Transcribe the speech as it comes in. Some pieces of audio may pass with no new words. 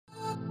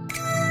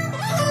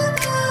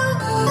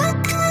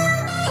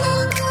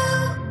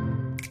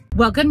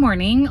Well, good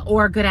morning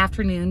or good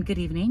afternoon, good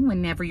evening,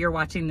 whenever you're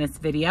watching this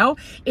video.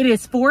 It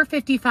is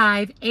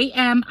 4:55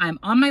 a.m. I'm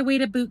on my way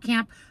to boot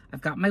camp.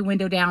 I've got my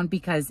window down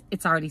because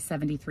it's already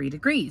 73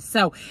 degrees.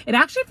 So it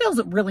actually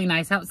feels really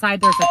nice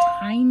outside. There's a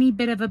tiny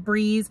bit of a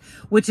breeze,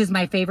 which is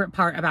my favorite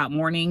part about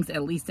mornings.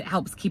 At least it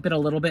helps keep it a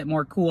little bit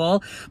more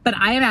cool. But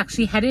I am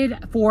actually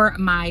headed for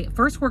my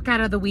first workout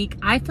of the week.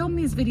 I film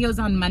these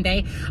videos on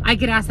Monday. I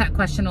get asked that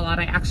question a lot.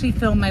 I actually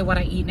film my what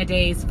I eat in a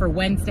days for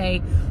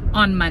Wednesday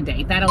on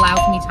Monday. That allows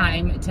me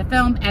time to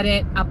film,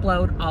 edit,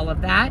 upload, all of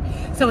that.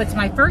 So it's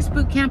my first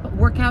boot camp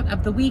workout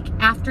of the week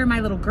after my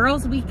little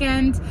girls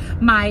weekend.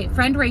 My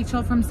friend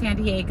Rachel from San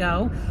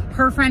Diego,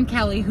 her friend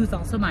Kelly, who's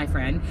also my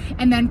friend,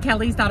 and then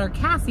Kelly's daughter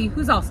Cassie,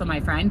 who's also my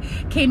friend,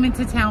 came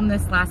into town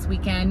this last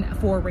weekend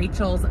for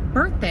Rachel's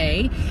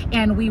birthday,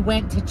 and we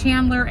went to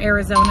Chandler,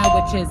 Arizona,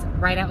 which is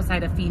right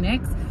outside of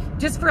Phoenix,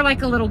 just for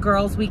like a little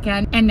girls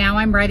weekend. And now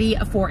I'm ready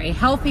for a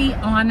healthy,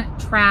 on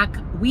track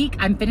week.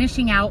 I'm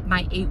finishing out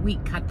my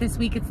 8-week cut this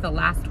week. It's the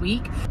last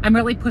week. I'm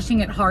really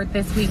pushing it hard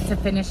this week to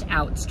finish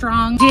out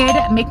strong. Did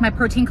make my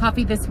protein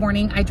coffee this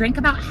morning. I drank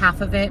about half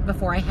of it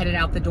before I headed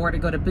out the door to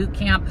go to boot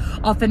camp.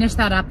 I'll finish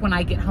that up when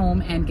I get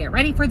home and get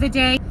ready for the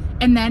day.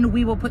 And then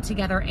we will put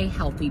together a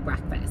healthy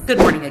breakfast. Good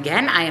morning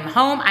again. I am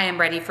home. I am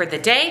ready for the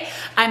day.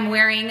 I'm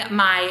wearing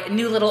my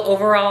new little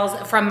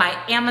overalls from my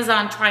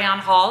Amazon try-on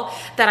haul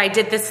that I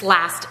did this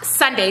last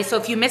Sunday. So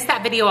if you missed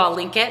that video, I'll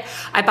link it.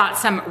 I bought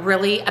some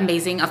really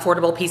amazing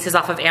affordable pieces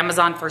off of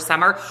Amazon for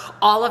summer,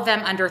 all of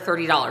them under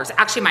 $30.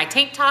 Actually, my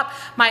tank top,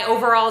 my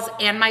overalls,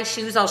 and my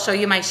shoes, I'll show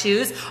you my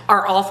shoes,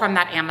 are all from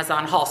that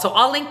Amazon haul. So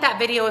I'll link that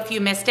video if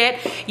you missed it.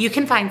 You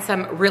can find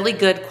some really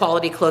good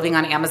quality clothing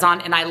on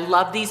Amazon, and I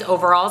love these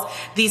overalls.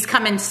 These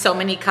come in so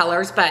many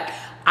colors, but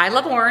I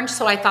love orange,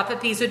 so I thought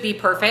that these would be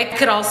perfect. You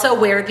could also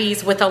wear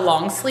these with a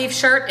long sleeve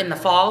shirt in the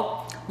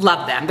fall.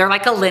 Love them. They're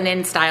like a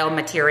linen style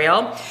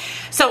material.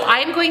 So I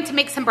am going to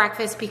make some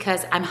breakfast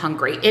because I'm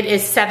hungry. It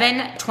is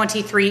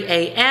 7:23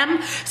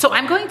 a.m. So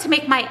I'm going to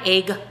make my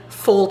egg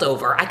fold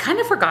over. I kind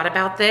of forgot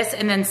about this,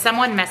 and then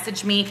someone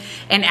messaged me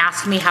and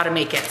asked me how to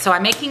make it. So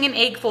I'm making an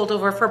egg fold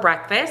over for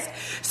breakfast.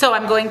 So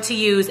I'm going to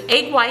use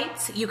egg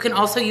whites. You can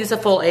also use a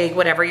full egg,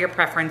 whatever your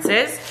preference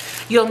is.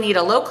 You'll need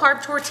a low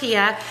carb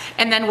tortilla,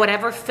 and then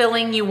whatever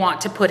filling you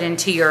want to put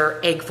into your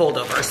egg fold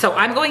over. So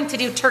I'm going to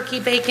do turkey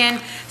bacon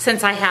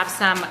since I have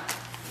some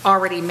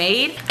already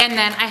made. And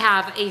then I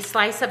have a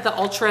slice of the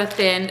ultra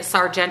thin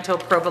Sargento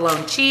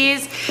provolone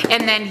cheese.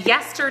 And then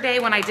yesterday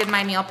when I did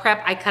my meal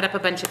prep, I cut up a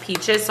bunch of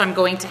peaches. So I'm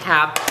going to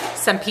have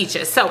some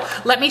peaches. So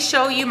let me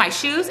show you my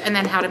shoes and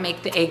then how to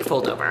make the egg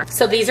fold over.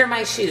 So these are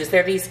my shoes.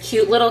 They're these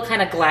cute little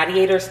kind of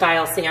gladiator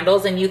style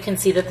sandals, and you can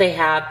see that they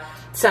have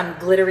some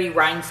glittery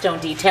rhinestone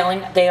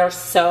detailing. They are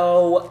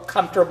so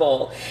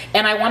comfortable.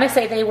 And I want to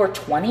say they were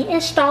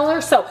 $20-ish.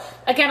 So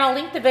again, I'll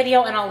link the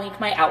video and I'll link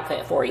my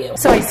outfit for you.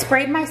 So I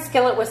sprayed my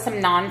skillet with some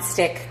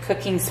non-stick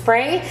cooking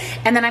spray,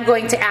 and then I'm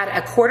going to add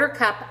a 1/4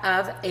 cup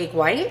of egg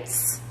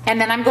whites.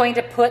 And then I'm going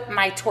to put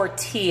my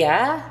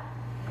tortilla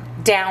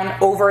down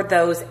over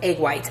those egg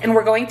whites, and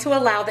we're going to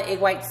allow the egg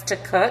whites to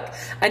cook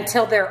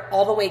until they're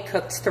all the way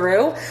cooked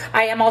through.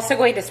 I am also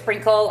going to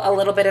sprinkle a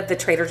little bit of the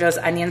Trader Joe's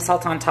onion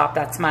salt on top.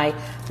 That's my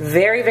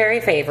very,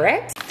 very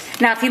favorite.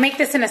 Now, if you make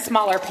this in a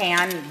smaller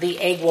pan, the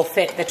egg will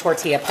fit the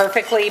tortilla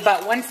perfectly,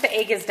 but once the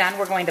egg is done,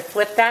 we're going to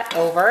flip that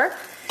over.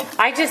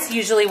 I just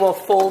usually will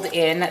fold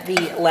in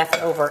the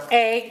leftover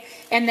egg,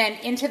 and then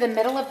into the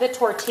middle of the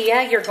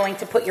tortilla, you're going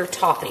to put your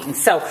toppings.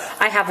 So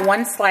I have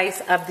 1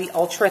 slice of the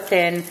ultra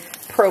thin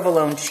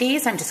provolone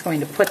cheese. I'm just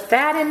going to put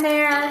that in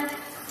there.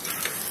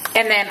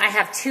 And then I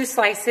have 2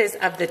 slices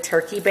of the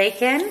turkey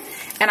bacon,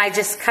 and I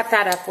just cut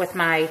that up with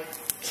my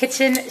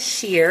kitchen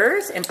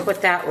shears and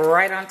put that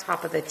right on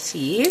top of the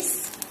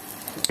cheese.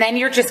 Then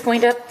you're just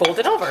going to fold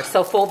it over.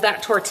 So fold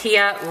that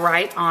tortilla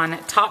right on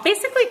top,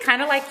 basically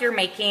kind of like you're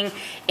making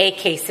a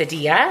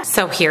quesadilla.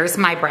 So here's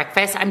my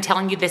breakfast. I'm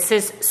telling you, this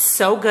is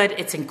so good.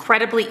 It's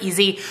incredibly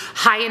easy,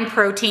 high in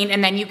protein,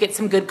 and then you get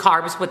some good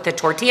carbs with the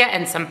tortilla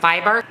and some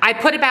fiber. I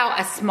put about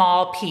a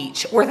small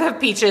peach worth of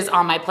peaches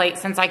on my plate.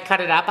 Since I cut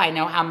it up, I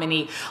know how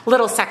many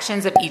little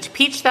sections of each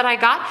peach that I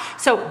got.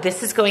 So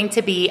this is going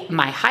to be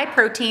my high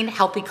protein,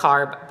 healthy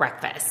carb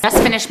breakfast.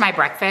 Just finished my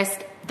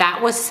breakfast.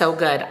 That was so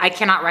good. I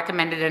cannot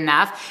recommend it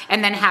enough.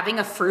 And then having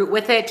a fruit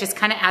with it just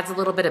kind of adds a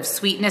little bit of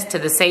sweetness to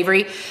the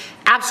savory.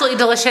 Absolutely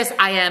delicious.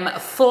 I am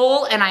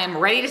full and I am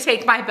ready to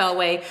take my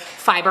Bellway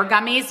fiber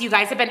gummies. You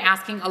guys have been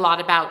asking a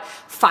lot about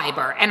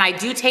fiber, and I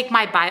do take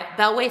my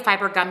Bellway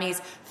fiber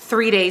gummies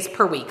 3 days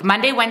per week.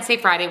 Monday, Wednesday,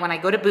 Friday when I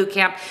go to boot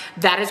camp,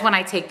 that is when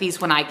I take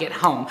these when I get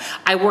home.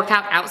 I work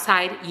out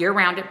outside year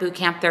round at boot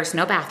camp. There's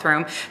no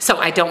bathroom, so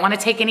I don't want to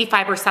take any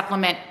fiber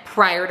supplement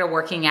prior to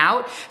working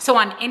out. So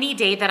on any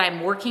day that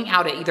I'm working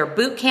out at either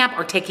boot camp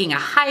or taking a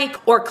hike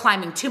or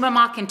climbing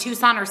Tumamoc in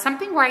Tucson or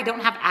something where I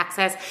don't have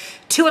access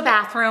to a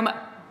bathroom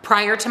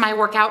prior to my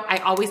workout, I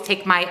always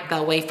take my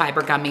Bellway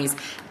fiber gummies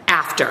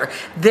after.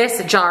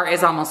 This jar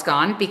is almost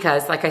gone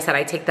because, like I said,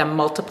 I take them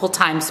multiple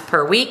times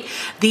per week.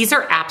 These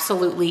are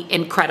absolutely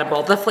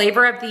incredible. The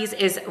flavor of these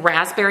is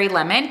raspberry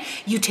lemon.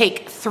 You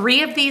take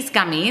 3 of these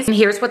gummies, and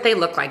here's what they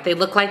look like. They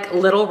look like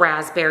little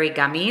raspberry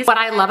gummies. What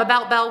I love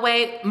about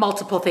Bellway,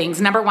 multiple things.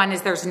 Number one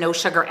is there's no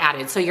sugar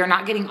added, so you're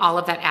not getting all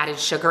of that added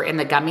sugar in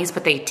the gummies,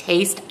 but they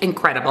taste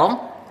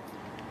incredible.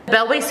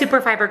 Bellway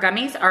Super Fiber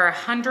Gummies are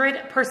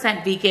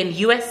 100% vegan,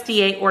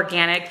 USDA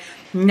organic,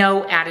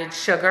 no added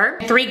sugar.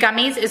 3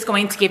 gummies is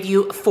going to give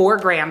you 4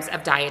 grams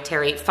of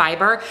dietary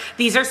fiber.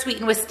 These are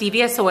sweetened with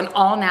stevia, so an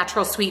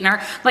all-natural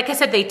sweetener. Like I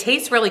said, they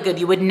taste really good.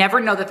 You would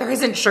never know that there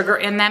isn't sugar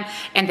in them,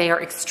 and they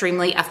are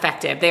extremely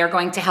effective. They are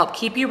going to help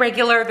keep you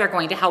regular. They're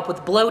going to help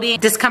with bloating,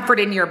 discomfort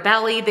in your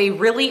belly. They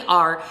really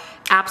are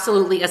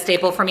absolutely a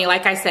staple for me.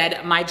 Like I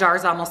said, my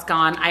jar's almost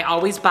gone. I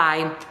always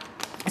buy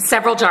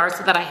several jars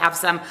so that I have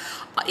some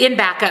in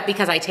backup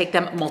because I take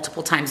them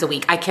multiple times a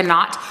week. I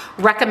cannot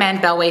recommend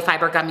Bellway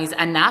Fiber Gummies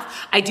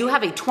enough. I do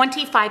have a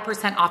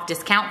 25% off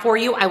discount for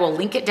you. I will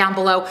link it down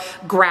below.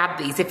 Grab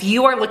these. If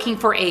you are looking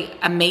for an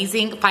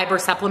amazing fiber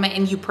supplement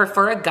and you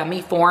prefer a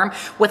gummy form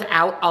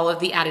without all of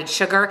the added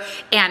sugar,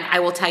 and I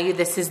will tell you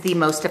this is the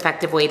most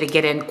effective way to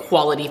get in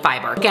quality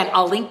fiber. Again,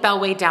 I'll link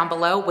Bellway down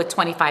below with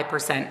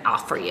 25%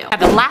 off for you. Now,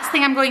 the last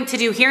thing I'm going to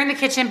do here in the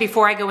kitchen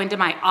before I go into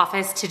my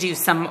office to do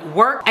some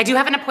work, I do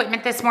have an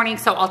appointment this morning,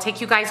 so I'll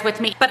take you guys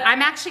with me. But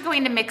I'm actually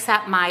going to mix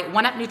up my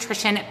 1UP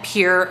Nutrition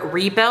Pure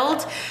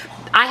Rebuild.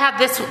 I have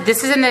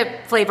this is in the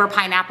flavor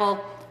pineapple.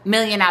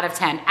 Million out of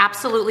 10.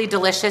 Absolutely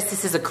delicious.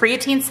 This is a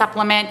creatine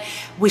supplement.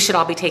 We should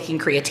all be taking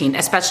creatine,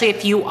 especially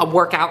if you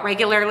work out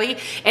regularly.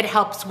 It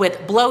helps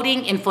with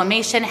bloating,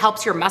 inflammation,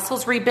 helps your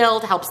muscles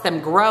rebuild, helps them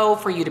grow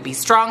for you to be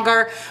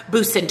stronger,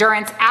 boosts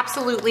endurance.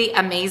 Absolutely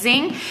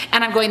amazing.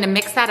 And I'm going to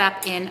mix that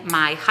up in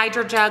my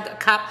HYDROJUG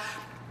cup.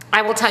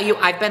 I will tell you,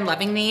 I've been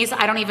loving these.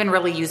 I don't even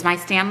really use my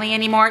Stanley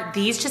anymore.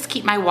 These just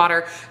keep my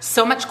water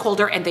so much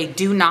colder and they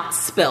do not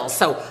spill.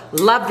 So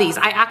love these.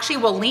 I actually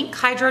will link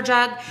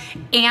HYDROJUG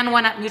and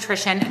 1UP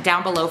Nutrition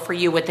down below for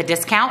you with the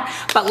discount.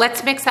 But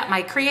let's mix up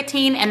my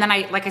creatine, and then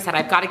like I said,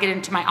 I've got to get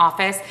into my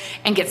office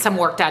and get some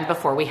work done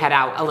before we head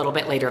out a little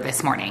bit later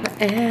this morning.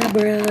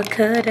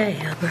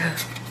 Abracadabra.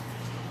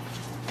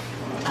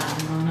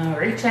 I'm gonna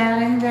reach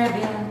out and grab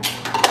you.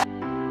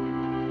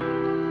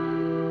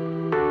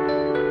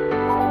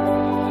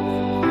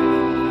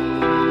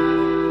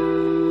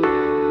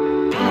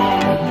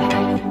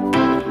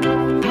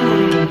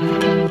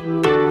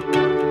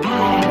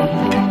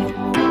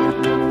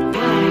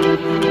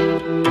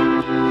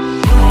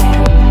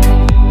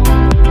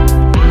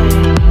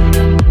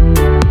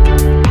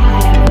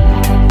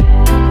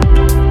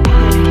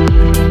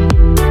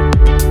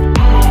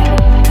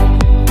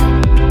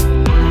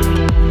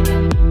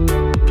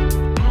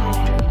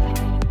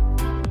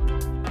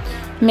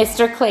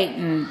 Mr.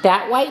 Clayton,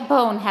 that white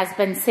bone has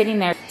been sitting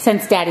there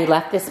since Daddy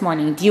left this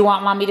morning. Do you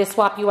want Mommy to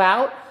swap you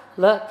out?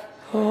 Look.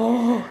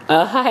 Oh,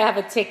 I have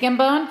a chicken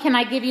bone. Can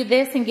I give you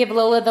this and give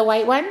Lola the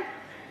white one?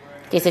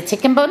 There's a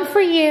chicken bone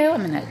for you.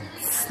 I'm going to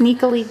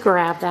sneakily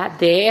grab that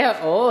there.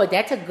 Oh,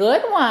 that's a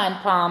good one,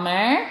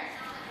 Palmer.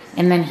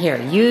 And then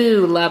here,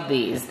 you love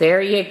these.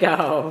 There you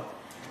go.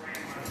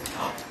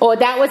 Oh,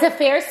 that was a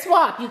fair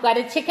swap. You got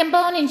a chicken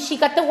bone and she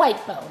got the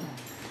white bone.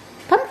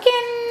 Pumpkin,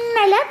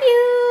 I love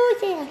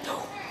you.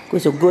 Yeah.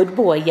 Who's a good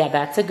boy. Yeah,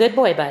 that's a good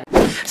boy, bud.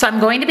 So I'm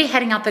going to be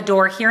heading out the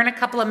door here in a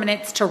couple of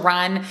minutes to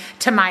run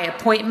to my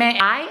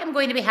appointment. I am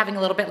going to be having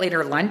a little bit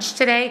later lunch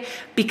today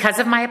because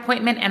of my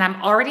appointment, and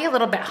I'm already a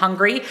little bit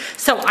hungry.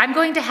 So I'm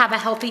going to have a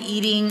healthy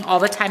eating all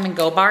the time and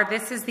go bar.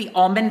 This is the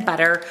almond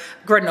butter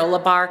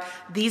granola bar.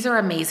 These are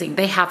amazing.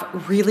 They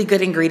have really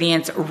good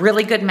ingredients,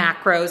 really good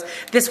macros.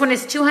 This one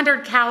is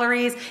 200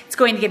 calories. It's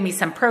going to give me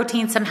some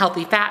protein, some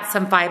healthy fat,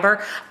 some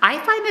fiber. I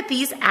find that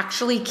these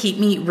actually keep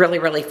me really,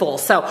 really full.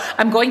 So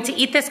I'm going to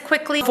eat this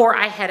quickly before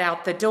I head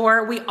out the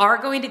door. We are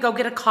going to go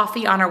get a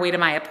coffee on our way to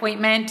my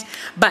appointment,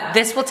 but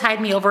this will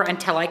tide me over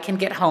until I can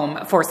get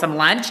home for some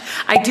lunch.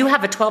 I do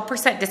have a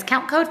 12%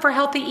 discount code for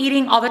healthy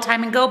eating all the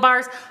time and go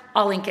bars.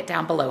 I'll link it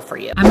down below for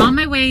you. I'm on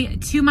my way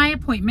to my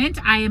appointment.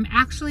 I am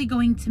actually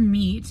going to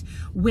meet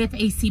with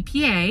a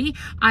CPA.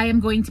 I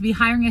am going to be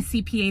hiring a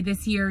CPA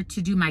this year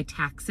to do my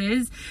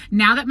taxes.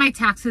 Now that my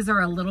taxes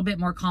are a little bit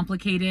more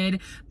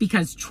complicated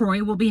because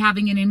Troy will be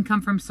having an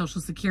income from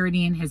Social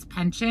Security and his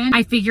pension,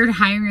 I figured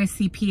hiring a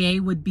CPA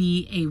would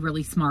be a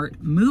really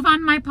smart move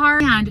on my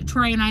part. And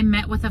Troy and I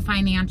met with a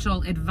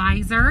financial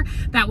advisor.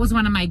 That was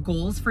one of my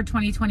goals for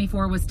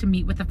 2024, was to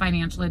meet with a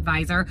financial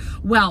advisor.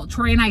 Well,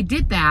 Troy and I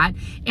did that,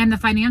 and the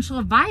financial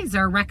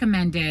advisor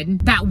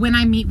recommended that when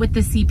I meet with the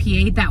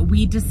CPA that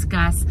we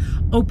discuss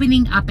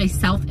opening up a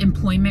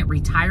self-employment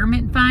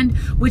retirement fund,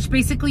 which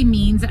basically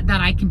means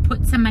that I can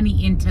put some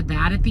money into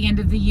that at the end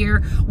of the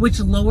year,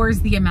 which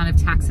lowers the amount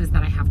of taxes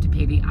that I have to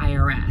pay the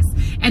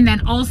IRS. And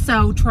then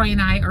also Troy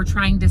and I are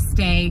trying to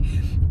stay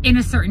in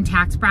a certain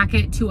tax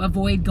bracket to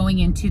avoid going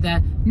into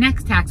the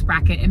next tax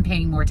bracket and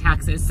paying more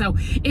taxes. So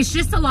it's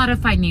just a lot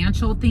of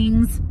financial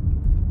things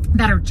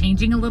that are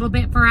changing a little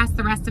bit for us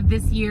the rest of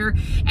this year,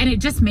 and it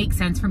just makes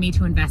sense for me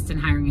to invest in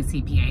hiring a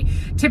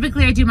CPA.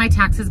 Typically I do my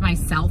taxes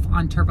myself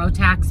on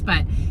TurboTax,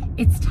 but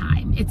it's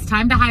time. It's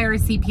time to hire a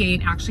CPA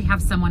and actually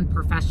have someone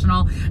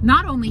professional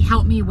not only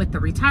help me with the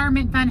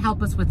retirement fund,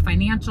 help us with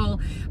financial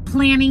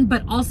planning,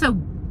 but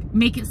also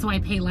make it so I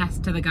pay less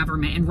to the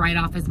government and write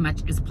off as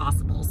much as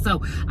possible.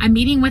 So I'm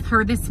meeting with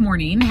her this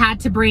morning. I had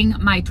to bring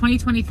my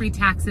 2023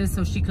 taxes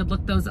so she could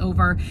look those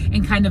over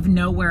and kind of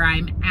know where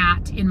I'm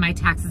at in my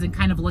taxes and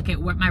kind of look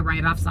at what my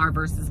write-offs are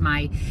versus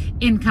my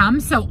income.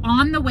 So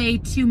on the way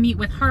to meet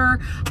with her,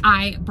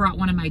 I brought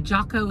one of my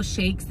Choco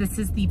shakes. This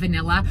is the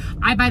vanilla.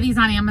 I buy these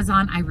on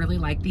Amazon. I really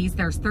like these.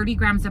 There's 30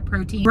 grams of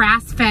protein,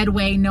 grass-fed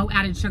whey, no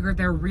added sugar.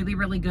 They're really,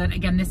 really good.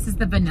 Again, this is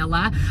the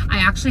vanilla. I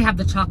actually have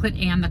the chocolate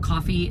and the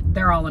coffee.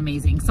 They're all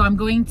amazing. So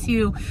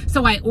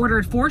I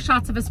ordered 4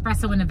 shots of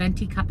espresso in a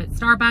venti cup at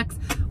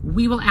Starbucks.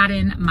 We will add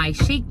in my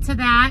shake to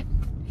that.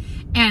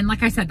 And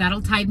like I said,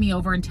 that'll tide me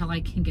over until I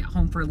can get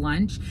home for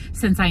lunch,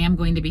 since I am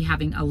going to be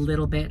having a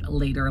little bit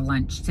later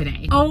lunch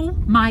today. Oh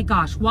my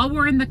gosh, while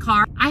we're in the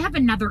car, I have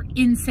another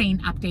insane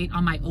update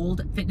on my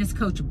old fitness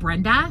coach,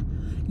 Brenda.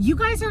 You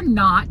guys are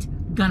not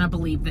gonna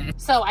believe this.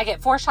 So I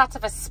get 4 shots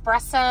of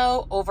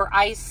espresso over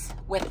ice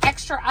with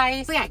extra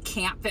ice. I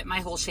can't fit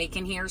my whole shake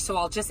in here, so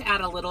I'll just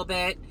add a little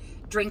bit,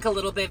 drink a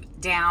little bit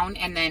down,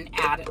 and then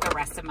add the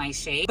rest of my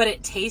shake. But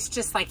it tastes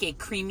just like a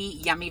creamy,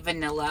 yummy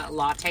vanilla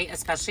latte,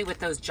 especially with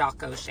those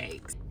Choco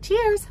shakes.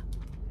 Cheers.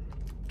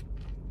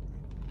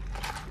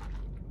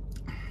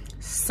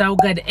 So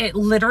good. It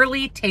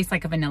literally tastes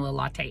like a vanilla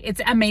latte.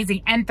 It's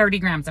amazing, and 30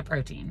 grams of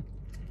protein.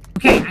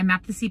 Okay, I'm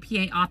at the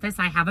CPA office.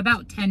 I have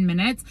about 10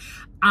 minutes.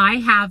 I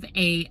have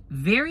a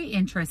very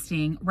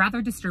interesting,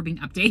 rather disturbing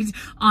update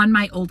on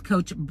my old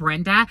coach,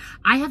 Brenda.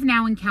 I have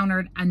now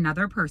encountered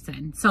another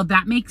person. So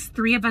that makes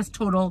 3 of us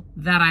total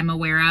that I'm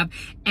aware of.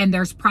 And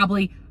there's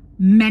probably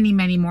many,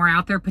 many more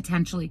out there,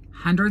 potentially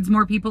hundreds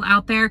more people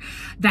out there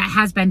that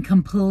has been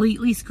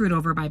completely screwed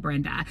over by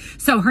Brenda.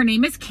 So her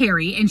name is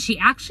Carrie, and she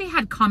actually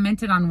had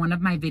commented on one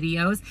of my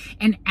videos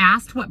and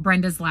asked what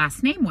Brenda's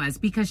last name was,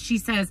 because she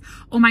says,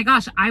 oh my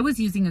gosh, I was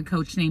using a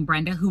coach named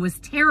Brenda who was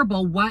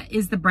terrible. What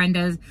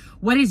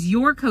is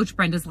your coach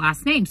Brenda's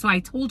last name? So I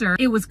told her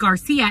it was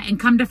Garcia, and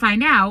come to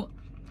find out,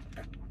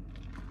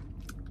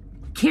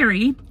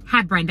 Carrie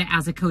had Brenda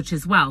as a coach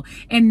as well.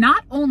 And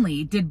not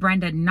only did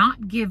Brenda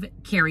not give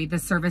Carrie the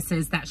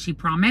services that she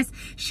promised,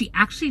 she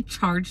actually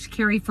charged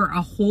Carrie for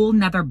a whole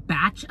nother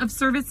batch of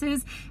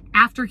services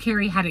after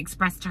Carrie had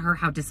expressed to her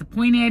how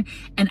disappointed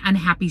and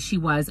unhappy she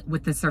was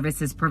with the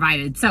services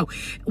provided. So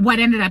what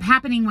ended up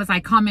happening was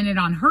I commented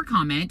on her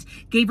comment,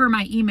 gave her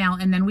my email,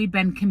 and then we've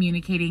been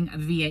communicating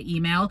via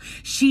email.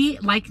 She,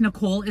 like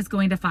Nicole, is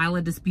going to file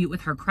a dispute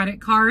with her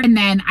credit card. And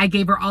then I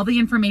gave her all the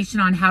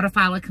information on how to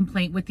file a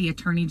complaint with the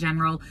Attorney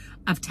General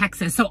of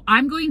Texas. So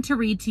I'm going to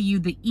read to you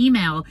the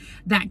email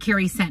that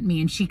Carrie sent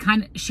me, and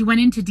she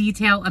went into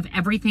detail of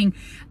everything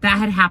that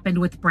had happened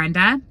with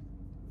Brenda.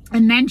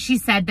 And then she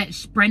said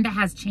that Brenda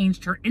has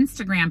changed her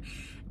Instagram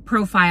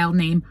profile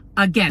name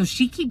again. So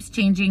she keeps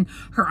changing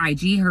her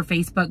IG, her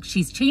Facebook.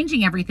 She's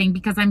changing everything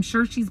because I'm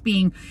sure she's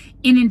being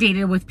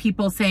inundated with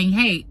people saying,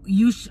 hey,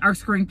 you are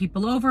screwing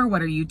people over.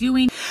 What are you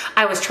doing?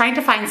 I was trying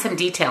to find some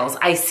details.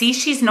 I see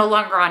she's no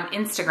longer on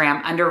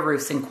Instagram under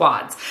Roofs and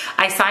Quads.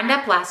 I signed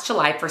up last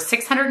July for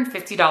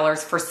 $650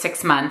 for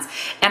 6 months,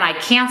 and I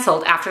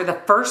canceled after the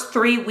first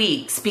 3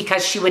 weeks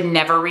because she would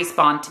never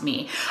respond to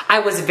me. I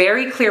was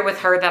very clear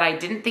with her that I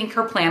didn't think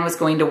her plan was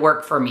going to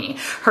work for me.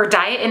 Her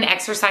diet and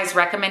exercise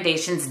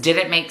recommendations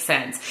didn't make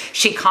sense.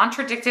 She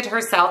contradicted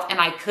herself, and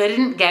I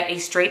couldn't get a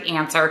straight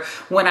answer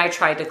when I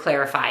tried to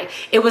clarify.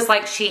 It was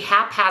like she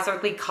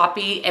haphazardly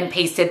copied and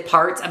pasted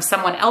parts of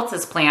someone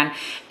else's plan,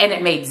 and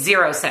it made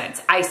 0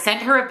 sense. I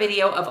sent her a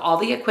video of all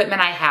the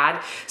equipment I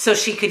had so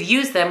she could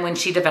use them when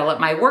she developed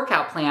my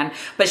workout plan,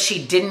 but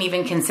she didn't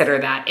even consider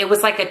that. It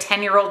was like a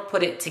 10-year-old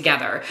put it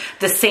together.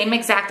 The same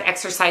exact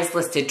exercise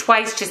listed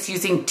twice, just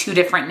using 2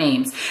 different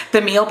names.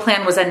 The meal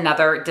plan was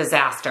another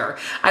disaster.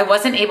 I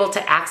wasn't able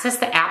to access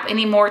the app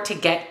anymore to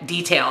get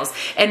details,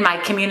 and my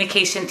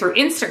communication through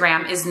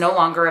Instagram is no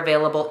longer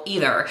available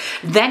either.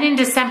 Then in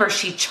December,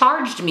 she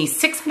charged me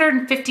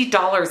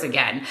 $650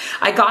 again.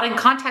 I got in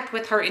contact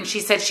with her, and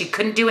she said she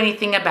couldn't do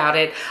anything about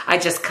it. I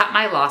just cut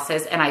my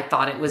losses, and I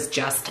thought it was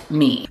just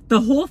me. The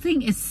whole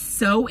thing is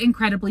so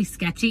incredibly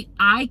sketchy.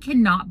 I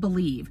cannot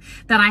believe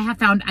that I have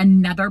found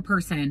another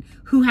person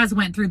who has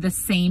went through the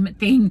same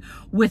thing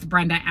with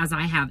Brenda as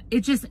I have.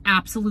 It just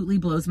absolutely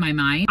blows my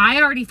mind.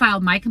 I already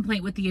filed my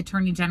complaint with the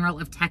Attorney General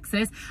of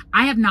Texas.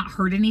 I have not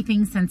heard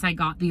anything since I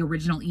got the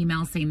original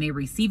email saying they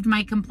received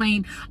my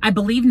complaint. I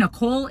believe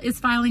Nicole is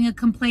filing a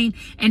complaint,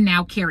 and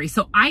now Carrie.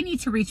 So I need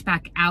to reach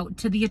back out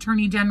to the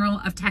Attorney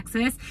General of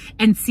Texas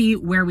and see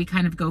where we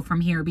kind of go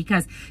from here,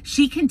 because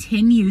she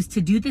continues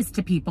to do this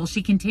to people.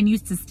 She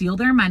continues to steal steal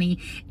their money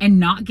and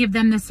not give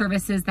them the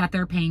services that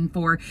they're paying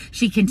for.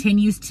 She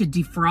continues to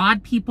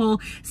defraud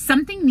people.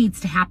 Something needs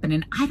to happen,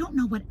 and I don't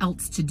know what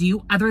else to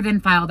do other than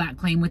file that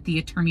claim with the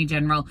Attorney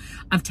General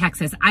of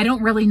Texas. I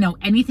don't really know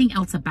anything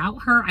else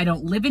about her. I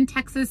don't live in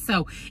Texas,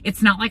 so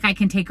it's not like I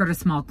can take her to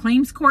small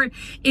claims court.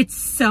 It's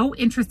so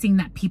interesting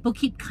that people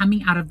keep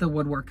coming out of the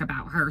woodwork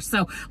about her.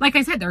 So like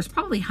I said, there's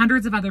probably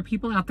hundreds of other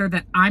people out there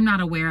that I'm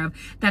not aware of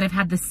that have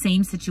had the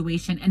same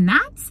situation, and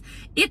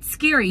it's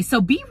scary.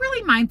 So be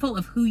really mindful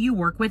of who you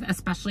work with,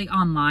 especially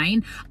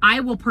online.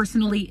 I will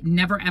personally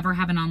never ever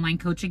have an online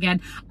coach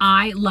again.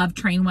 I love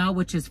Trainwell,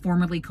 which is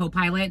formerly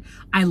CoPilot.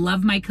 I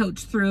love my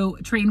coach through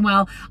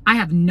Trainwell. I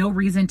have no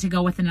reason to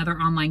go with another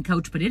online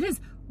coach, but it is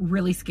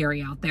really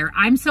scary out there.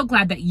 I'm so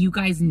glad that you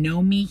guys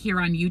know me here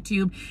on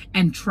YouTube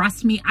and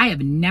trust me. I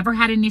have never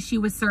had an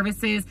issue with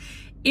services.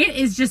 It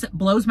is just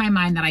blows my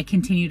mind that I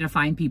continue to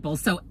find people.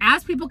 So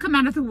as people come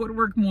out of the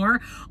woodwork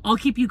more, I'll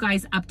keep you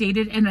guys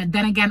updated. And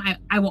then again,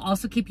 I will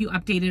also keep you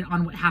updated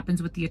on what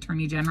happens with the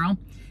Attorney General.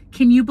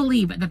 Can you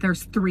believe that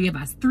there's three of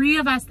us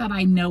that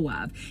I know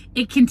of?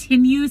 It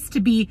continues to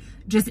be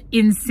just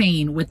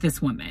insane with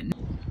this woman.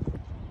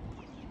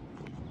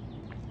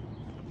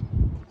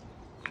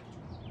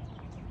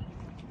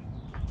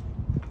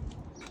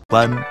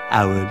 1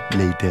 hour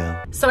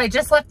later. So I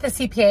just left the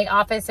CPA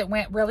office. It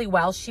went really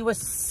well. She was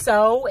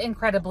so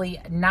incredibly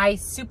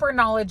nice, super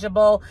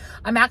knowledgeable.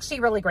 I'm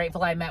actually really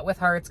grateful I met with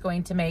her. It's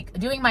going to make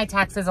doing my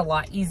taxes a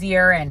lot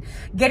easier and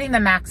getting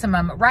the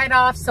maximum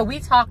write-off. So we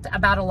talked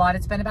about a lot.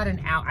 It's been about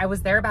an hour. I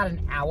was there about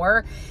an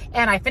hour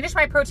and I finished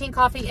my protein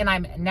coffee and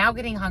I'm now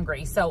getting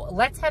hungry. So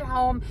let's head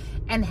home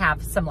and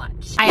have some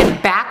lunch. I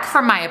am back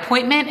from my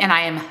appointment and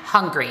I am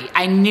hungry.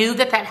 I knew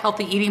that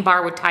healthy eating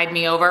bar would tide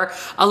me over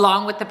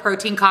along with the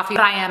protein coffee,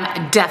 but I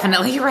am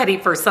definitely ready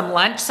for some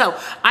lunch. So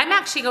I'm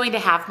actually going to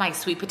have my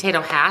sweet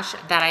potato hash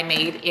that I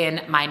made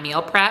in my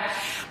meal prep.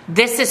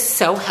 This is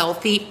so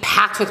healthy,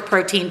 packed with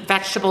protein,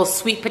 vegetables,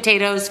 sweet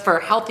potatoes for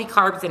healthy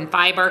carbs and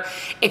fiber.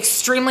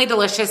 Extremely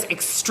delicious,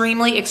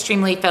 extremely,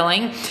 extremely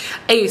filling.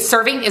 A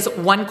serving is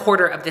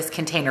 1/4 of this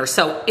container.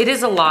 So it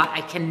is a lot.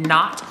 I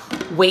cannot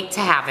wait to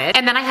have it.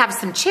 And then I have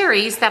some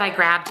cherries that I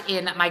grabbed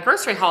in my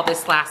grocery haul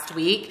this last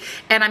week.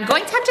 And I'm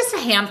going to have just a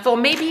handful,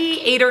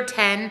 maybe 8 or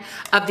 10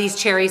 of these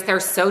cherries. They're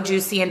so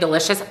juicy and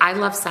delicious. I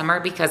love summer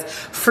because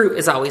fruit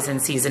is always in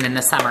season in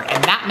the summer.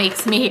 And that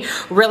makes me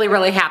really,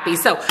 really happy.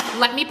 So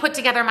let me put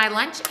together my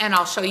lunch and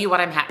I'll show you what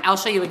I'll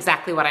show you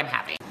exactly what I'm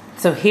having.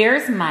 So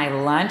here's my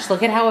lunch.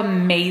 Look at how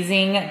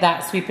amazing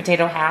that sweet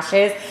potato hash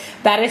is.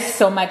 That is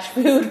so much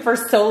food for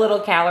so little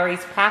calories,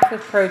 packed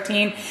with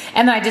protein.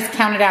 And then I just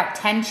counted out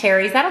 10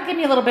 cherries. That'll give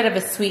me a little bit of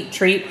a sweet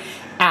treat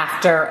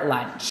after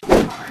lunch.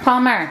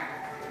 Palmer,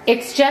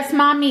 it's just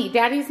mommy.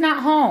 Daddy's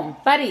not home.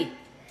 Buddy,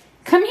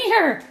 come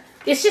here.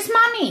 It's just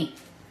mommy.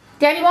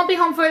 Daddy won't be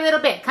home for a little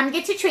bit. Come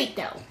get your treat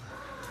though.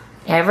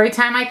 Every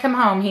time I come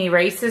home, he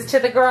races to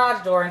the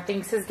garage door and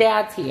thinks his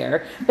dad's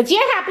here. But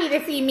you're happy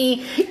to see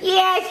me.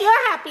 Yes,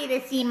 you're happy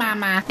to see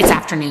mama. It's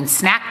afternoon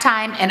snack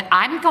time and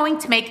I'm going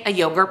to make a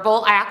yogurt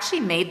bowl. I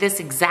actually made this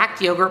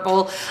exact yogurt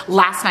bowl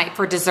last night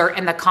for dessert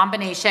and the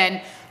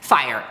combination,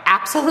 fire,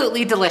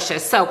 absolutely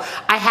delicious. So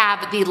I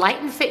have the Light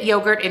and Fit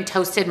yogurt and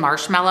toasted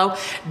marshmallow.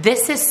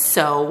 This is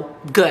so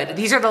good.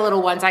 These are the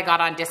little ones I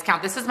got on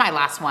discount. This is my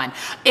last one.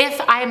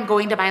 If I am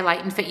going to buy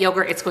Light and Fit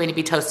yogurt, it's going to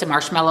be toasted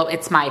marshmallow.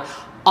 It's my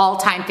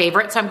all-time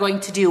favorite. So I'm going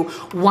to do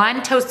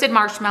 1 toasted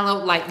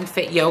marshmallow Light and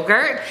Fit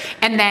yogurt.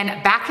 And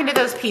then back into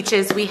those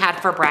peaches we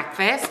had for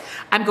breakfast,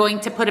 I'm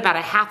going to put about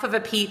 1/2 of a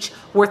peach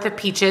worth of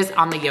peaches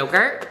on the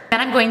yogurt.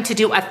 Then I'm going to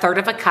do 1/3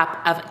 of a cup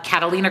of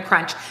Catalina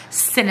Crunch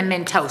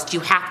cinnamon toast.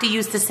 You have to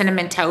use the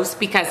cinnamon toast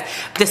because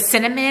the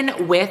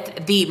cinnamon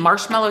with the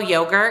marshmallow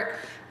yogurt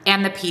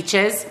and the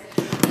peaches,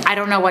 I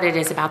don't know what it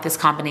is about this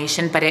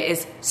combination, but it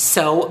is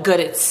so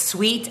good. It's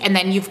sweet, and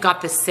then you've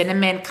got the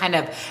cinnamon kind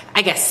of,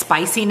 I guess,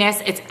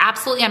 spiciness. It's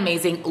absolutely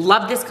amazing.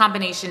 Love this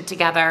combination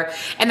together.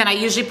 And then I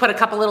usually put a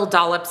couple little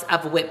dollops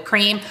of whipped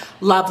cream.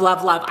 Love,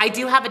 love, love. I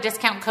do have a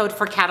discount code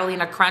for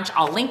Catalina Crunch.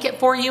 I'll link it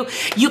for you.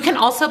 You can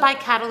also buy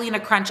Catalina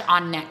Crunch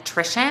on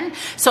Nutrition.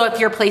 So if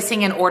you're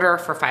placing an order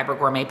for Fiber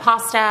Gourmet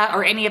pasta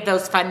or any of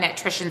those fun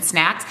nutrition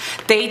snacks,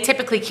 they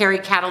typically carry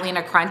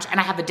Catalina Crunch, and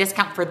I have a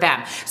discount for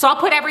them. So I'll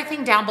put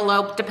everything down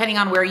below, depending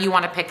on where you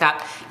want to pick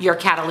up your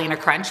Catalina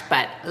Crunch,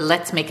 but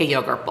let's make a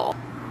yogurt bowl.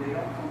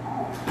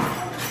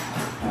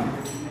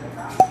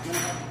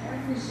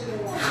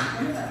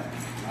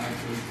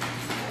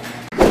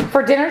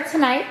 For dinner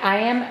tonight, I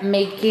am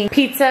making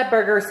pizza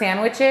burger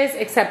sandwiches,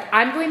 except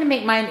I'm going to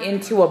make mine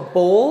into a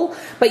bowl,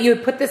 but you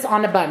would put this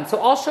on a bun.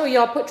 So I'll show you,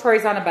 I'll put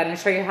Troy's on a bun and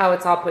show you how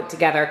it's all put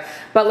together,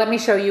 but let me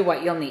show you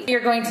what you'll need. You're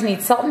going to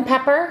need salt and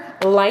pepper,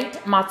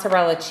 light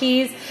mozzarella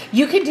cheese.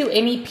 You can do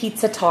any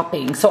pizza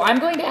topping. So I'm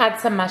going to add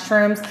some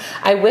mushrooms.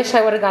 I wish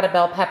I would have got a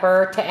bell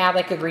pepper to add,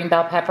 like a green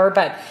bell pepper,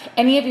 but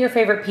any of your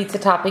favorite pizza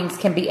toppings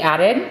can be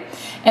added.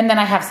 And then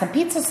I have some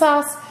pizza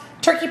sauce,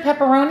 turkey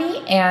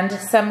pepperoni, and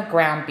some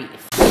ground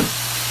beef.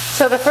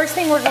 So the first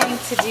thing we're going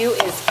to do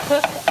is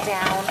cook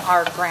down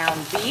our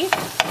ground beef.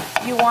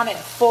 You want it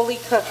fully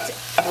cooked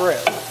through.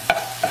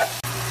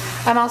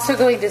 I'm also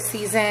going to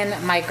season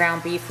my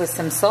ground beef with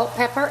some salt,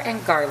 pepper,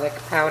 and garlic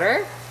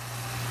powder.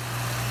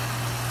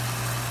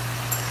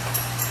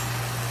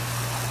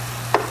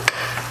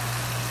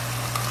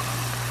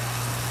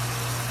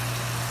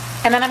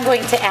 And then I'm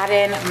going to add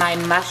in my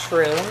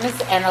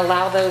mushrooms and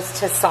allow those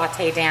to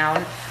saute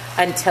down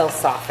until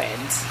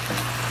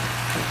softened.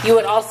 You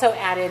would also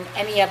add in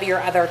any of your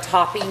other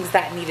toppings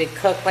that needed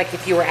cooked, like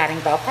if you were adding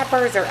bell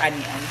peppers or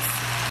onions.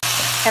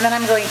 And then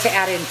I'm going to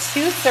add in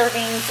 2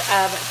 servings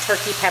of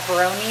turkey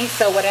pepperoni.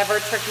 So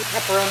whatever turkey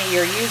pepperoni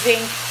you're using,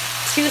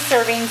 2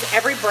 servings.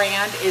 Every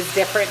brand is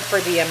different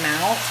for the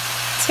amount.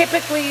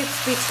 Typically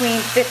it's between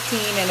 15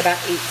 and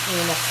about 18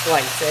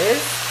 slices.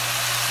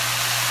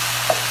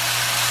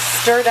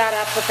 Stir that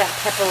up with that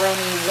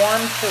pepperoni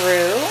warm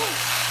through.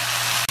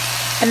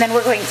 And then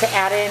we're going to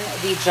add in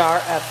the jar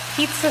of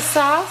pizza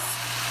sauce,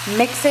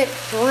 mix it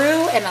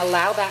through, and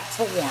allow that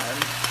to warm.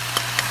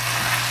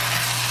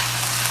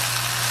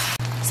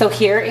 So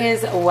here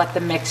is what the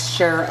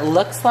mixture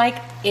looks like.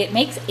 It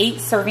makes 8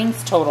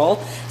 servings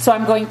total. So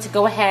I'm going to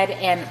go ahead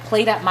and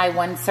plate up my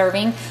 1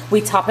 serving.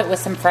 We top it with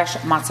some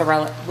fresh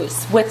mozzarella,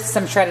 with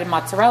some shredded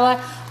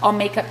mozzarella. I'll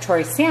make up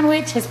Troy's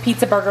sandwich, his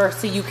pizza burger,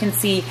 so you can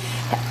see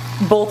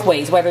both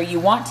ways, whether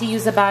you want to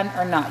use a bun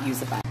or not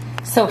use a bun.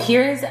 So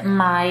here's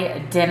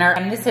my dinner,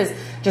 and this is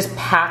just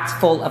packed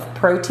full of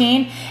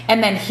protein.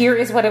 And then here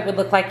is what it would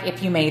look like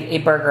if you made a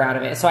burger out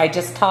of it. So I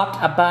just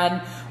topped a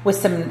bun with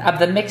some of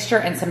the mixture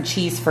and some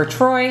cheese for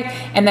Troy.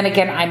 And then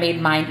again, I made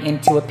mine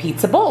into a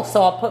pizza bowl.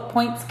 So I'll put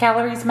points,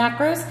 calories,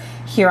 macros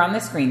here on the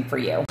screen for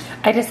you.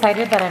 I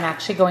decided that I'm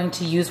actually going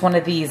to use one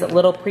of these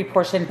little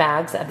pre-portioned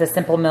bags of the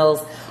Simple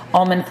Mills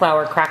almond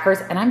flour crackers,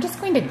 and I'm just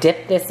going to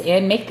dip this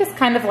in, make this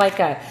kind of like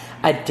a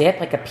dip,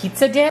 like a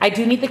pizza dip. I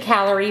do need the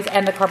calories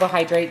and the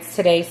carbohydrates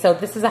today, so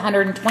this is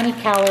 120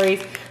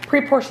 calories,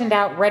 pre-portioned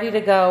out, ready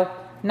to go,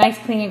 nice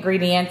clean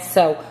ingredients.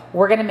 So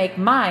we're gonna make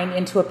mine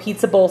into a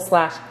pizza bowl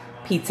slash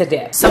pizza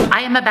dip. So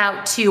I am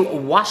about to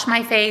wash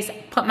my face,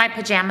 put my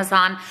pajamas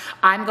on.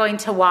 I'm going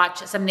to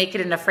watch some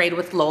Naked and Afraid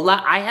with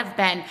Lola. I have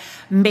been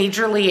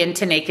majorly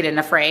into Naked and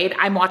Afraid.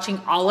 I'm watching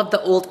all of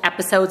the old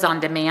episodes on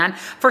demand.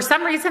 For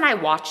some reason, I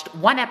watched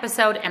 1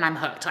 episode and I'm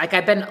hooked. Like,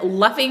 I've been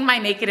loving my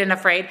Naked and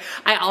Afraid.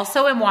 I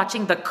also am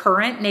watching the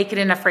current Naked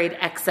and Afraid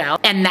XL,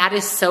 and that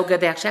is so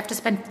good. They actually have to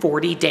spend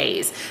 40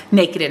 days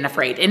Naked and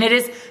Afraid, and it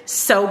is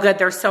so good.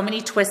 There's so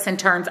many twists and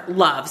turns.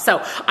 Love.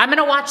 So I'm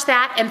gonna watch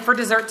that, and for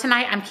dessert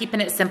tonight, I'm keeping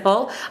it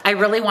simple. I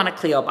really want a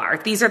Clio bar.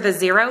 These are the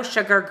 0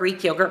 sugar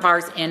Greek yogurt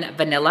bars in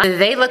vanilla.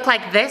 They look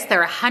like this. They're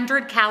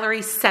 100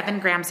 calories, 7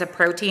 grams of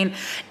protein.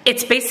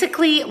 It's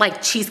basically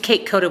like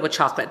cheesecake coated with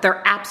chocolate.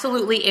 They're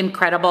absolutely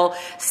incredible.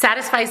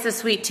 Satisfies the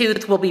sweet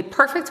tooth. Will be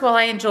perfect while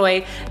I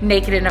enjoy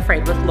Naked and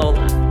Afraid with Lola.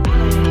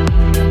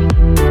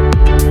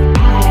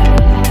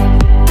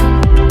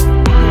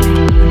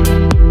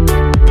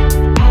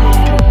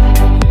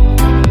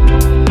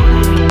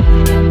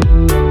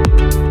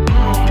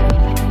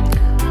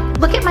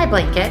 Look at my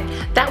blanket.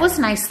 That was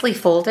nicely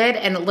folded,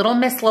 and little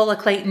Miss Lola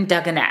Clayton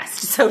dug a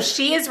nest. So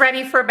she is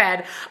ready for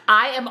bed.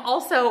 I am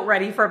also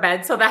ready for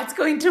bed. So that's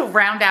going to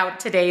round out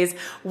today's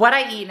What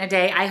I Eat in a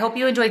Day. I hope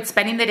you enjoyed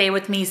spending the day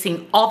with me,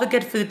 seeing all the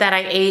good food that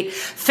I ate,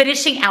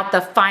 finishing out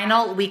the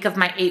final week of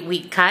my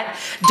 8-week cut.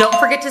 Don't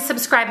forget to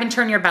subscribe and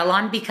turn your bell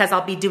on, because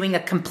I'll be doing a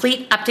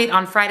complete update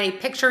on Friday.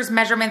 Pictures,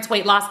 measurements,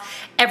 weight loss,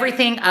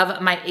 everything of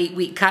my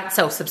 8-week cut.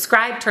 So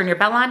subscribe, turn your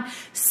bell on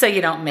so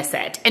you don't miss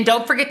it. And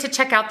don't forget to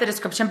check out the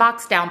description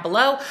box down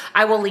below.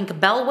 I will link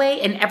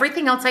Bellway and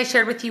everything else I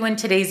shared with you in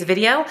today's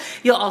video.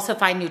 You'll also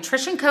find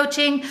nutrition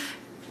coaching.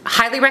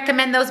 Highly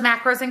recommend those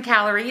macros and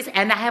calories,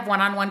 and I have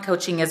one-on-one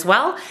coaching as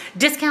well.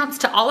 Discounts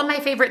to all of my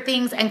favorite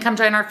things, and come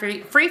join our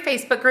free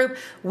Facebook group.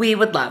 We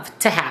would love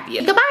to have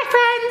you. Goodbye,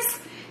 friends.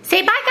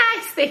 Say bye,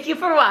 guys. Thank you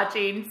for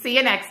watching. See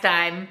you next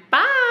time.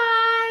 Bye.